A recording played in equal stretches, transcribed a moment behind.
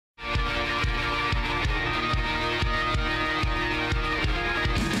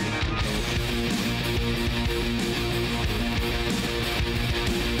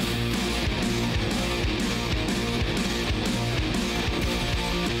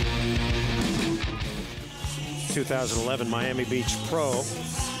2011 Miami Beach Pro.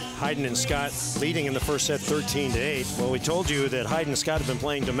 Hyden and Scott leading in the first set 13-8. Well, we told you that Hyden and Scott have been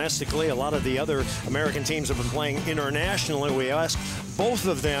playing domestically. A lot of the other American teams have been playing internationally. We asked both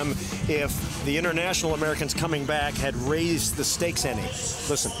of them if the international Americans coming back had raised the stakes any.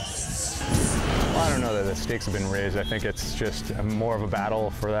 Listen. Well, I don't know that the stakes have been raised. I think it's just more of a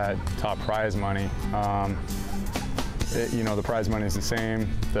battle for that top prize money. You know, the prize money is the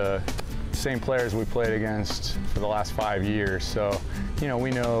same players we played against for the last 5 years. So, you know,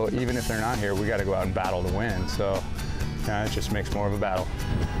 we know even if they're not here, we got to go out and battle to win. So, it just makes more of a battle.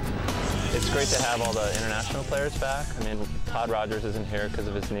 It's great to have all the international players back. I mean, Todd Rogers isn't here because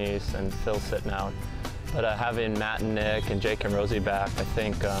of his knees, and Phil's sitting out. But having Matt and Nick and Jake and Rosie back, I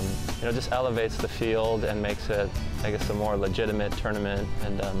think, you know, just elevates the field and makes it, I guess, a more legitimate tournament.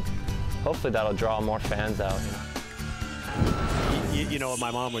 And hopefully that'll draw more fans out. You know what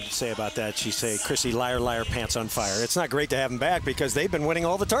my mom would say about that? She'd say, Chrissy, liar, liar, pants on fire. It's not great to have them back because they've been winning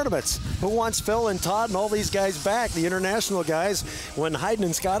all the tournaments. Who wants Phil and Todd and all these guys back, the international guys, when Hyden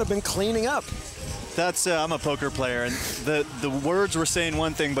and Scott have been cleaning up? That's, I'm a poker player, and the words were saying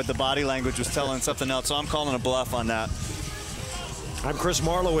one thing, but the body language was telling something else, so I'm calling a bluff on that. I'm Chris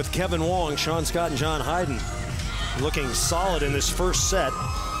Marlowe with Kevin Wong, Sean Scott, and John Hyden. Looking solid in this first set.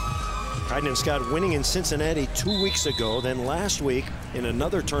 Hyden and Scott winning in Cincinnati 2 weeks ago. Then last week in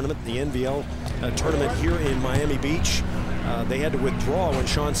another tournament, the NVL tournament here in Miami Beach, they had to withdraw when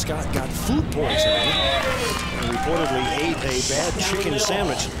Sean Scott got food poisoning and reportedly ate a bad chicken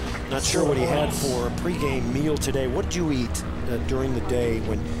sandwich. Not sure what he had for a pregame meal today. What do you eat during the day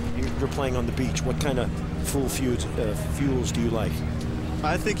when you're playing on the beach? What kind of fuels do you like?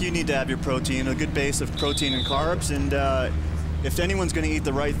 I think you need to have your protein, a good base of protein and carbs, and if anyone's going to eat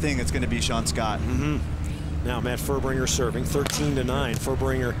the right thing, it's going to be Sean Scott. Now Matt Fuerbringer serving 13-9.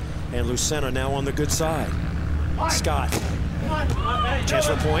 Fuerbringer and Lucena now on the good side. Scott. Chance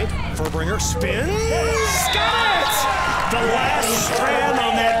for point. Fuerbringer spins. Got it! The last strand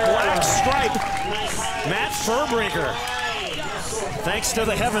on that black stripe. Matt Fuerbringer. Thanks to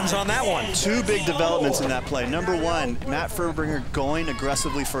the heavens on that one. Two big developments in that play. Number one, Matt Fuerbringer going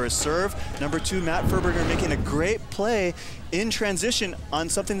aggressively for his serve. Number two, Matt Fuerbringer making a great play in transition on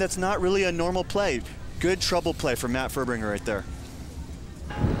something that's not really a normal play. Good trouble play for Matt Fuerbringer right there.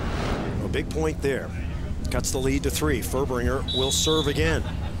 A big point there. Cuts the lead to 3. Fuerbringer will serve again.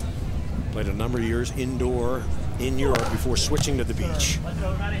 Played a number of years indoor in Europe before switching to the beach.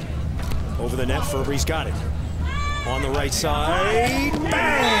 Over the net, Fuerbriger's got it. On the right side, bang!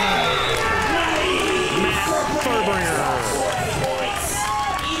 Matt Fuerbringer.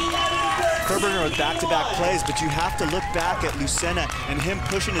 Fuerbringer with back-to-back plays, but you have to look back at Lucena and him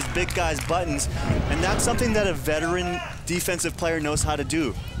pushing his big guy's buttons, and that's something that a veteran defensive player knows how to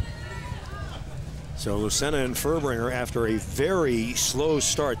do. So Lucena and Fuerbringer, after a very slow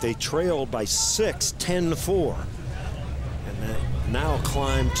start, they trailed by 6, 10-4. And that now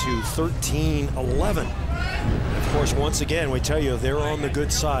climbed to 13-11. Of course, once again, we tell you they're on the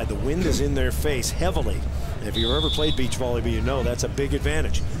good side. The wind is in their face heavily. If you've ever played beach volleyball, you know that's a big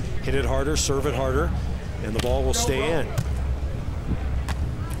advantage. Hit it harder, serve it harder, and the ball will stay in.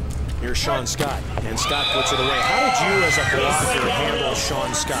 Here's Sean Scott, and Scott puts it away. How did you, as a blocker, handle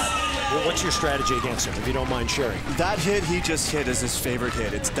Sean Scott? What's your strategy against him, if you don't mind sharing? That hit he just hit is his favorite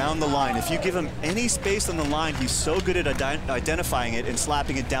hit. It's down the line. If you give him any space on the line, he's so good at identifying it and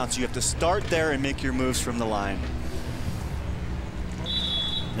slapping it down. So you have to start there and make your moves from the line.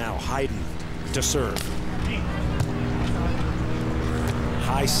 Now Hyden to serve.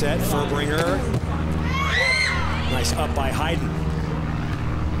 High set, Fuerbringer. Nice up by Hyden.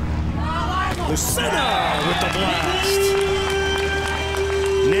 Lucena with the blast.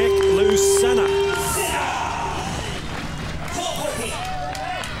 Nick Lucena.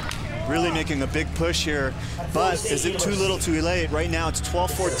 Really making a big push here, but is it too little too late? Right now it's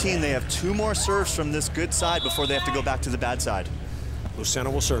 12-14. They have 2 more serves from this good side before they have to go back to the bad side.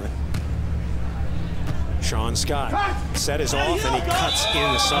 Lucena will serve it. Sean Scott. Set is off and he cuts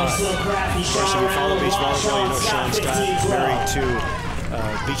inside. Of course, if you follow beach volleyball, you know Sean Scott married to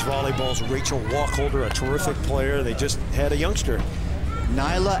beach volleyball's Rachel Walkholder, a terrific player. They just had a youngster.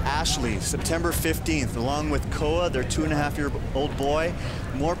 Nyla Ashley, September 15th, along with Koa, their 2.5-year-old boy.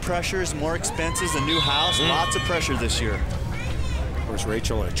 More pressures, more expenses, a new house, lots of pressure this year. Of course,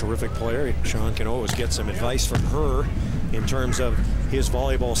 Rachel, a terrific player. Sean can always get some advice from her in terms of his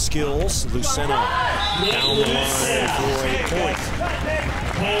volleyball skills. Lucena down the line for a point.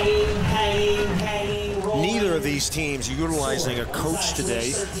 Neither neither of these teams utilizing a coach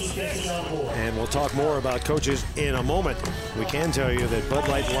today. And we'll talk more about coaches in a moment. We can tell you that Bud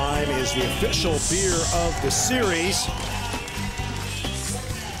Light Lime is the official beer of the series.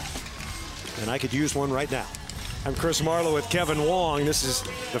 And I could use one right now. I'm Chris Marlowe with Kevin Wong. This is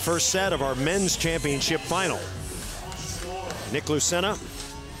the first set of our men's championship final. Nick Lucena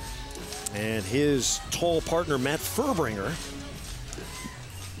and his tall partner, Matt Fuerbringer.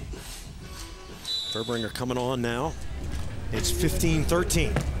 Fuerbringer coming on now. It's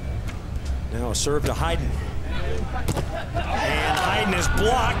 15-13. Now a serve to Hyden. And Hyden is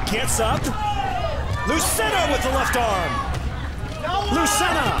blocked, gets up. Lucena with the left arm.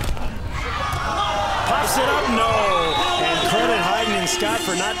 Lucena pops it up, no. And credit Hyden and Scott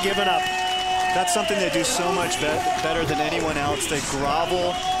for not giving up. That's something they do so much better than anyone else. They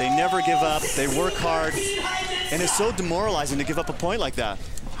grovel, they never give up, they work hard, and it's so demoralizing to give up a point like that.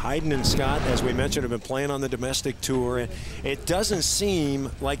 Hyden and Scott, as we mentioned, have been playing on the domestic tour, and it doesn't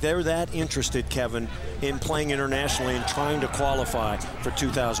seem like they're that interested, Kevin, in playing internationally and trying to qualify for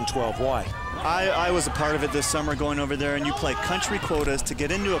 2012. Why? I was a part of it this summer going over there, and you play country quotas to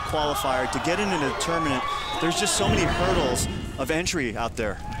get into a qualifier, to get into a tournament. There's just so many hurdles of entry out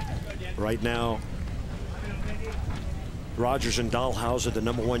there. Right now, Rogers and Dahlhauser, the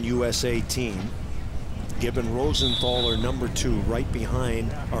 #1 USA team. Gibbon Rosenthal are #2, right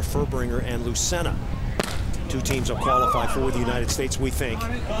behind are Fuerbringer and Lucena. Two teams will qualify for the United States, we think.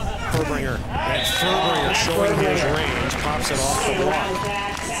 Fuerbringer, and Fuerbringer showing his range, pops it off the block.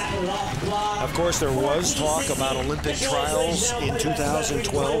 Of course, there was talk about Olympic trials in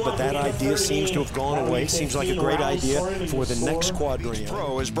 2012, but that idea seems to have gone away. Seems like a great idea for the next quadrennial.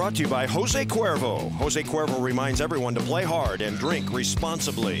 Pro is brought to you by Jose Cuervo. Jose Cuervo reminds everyone to play hard and drink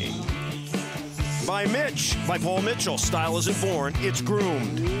responsibly. By Mitch, by Paul Mitchell. Style isn't born, it's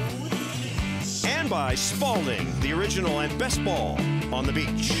groomed. And by Spalding, the original and best ball on the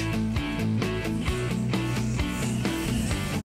beach.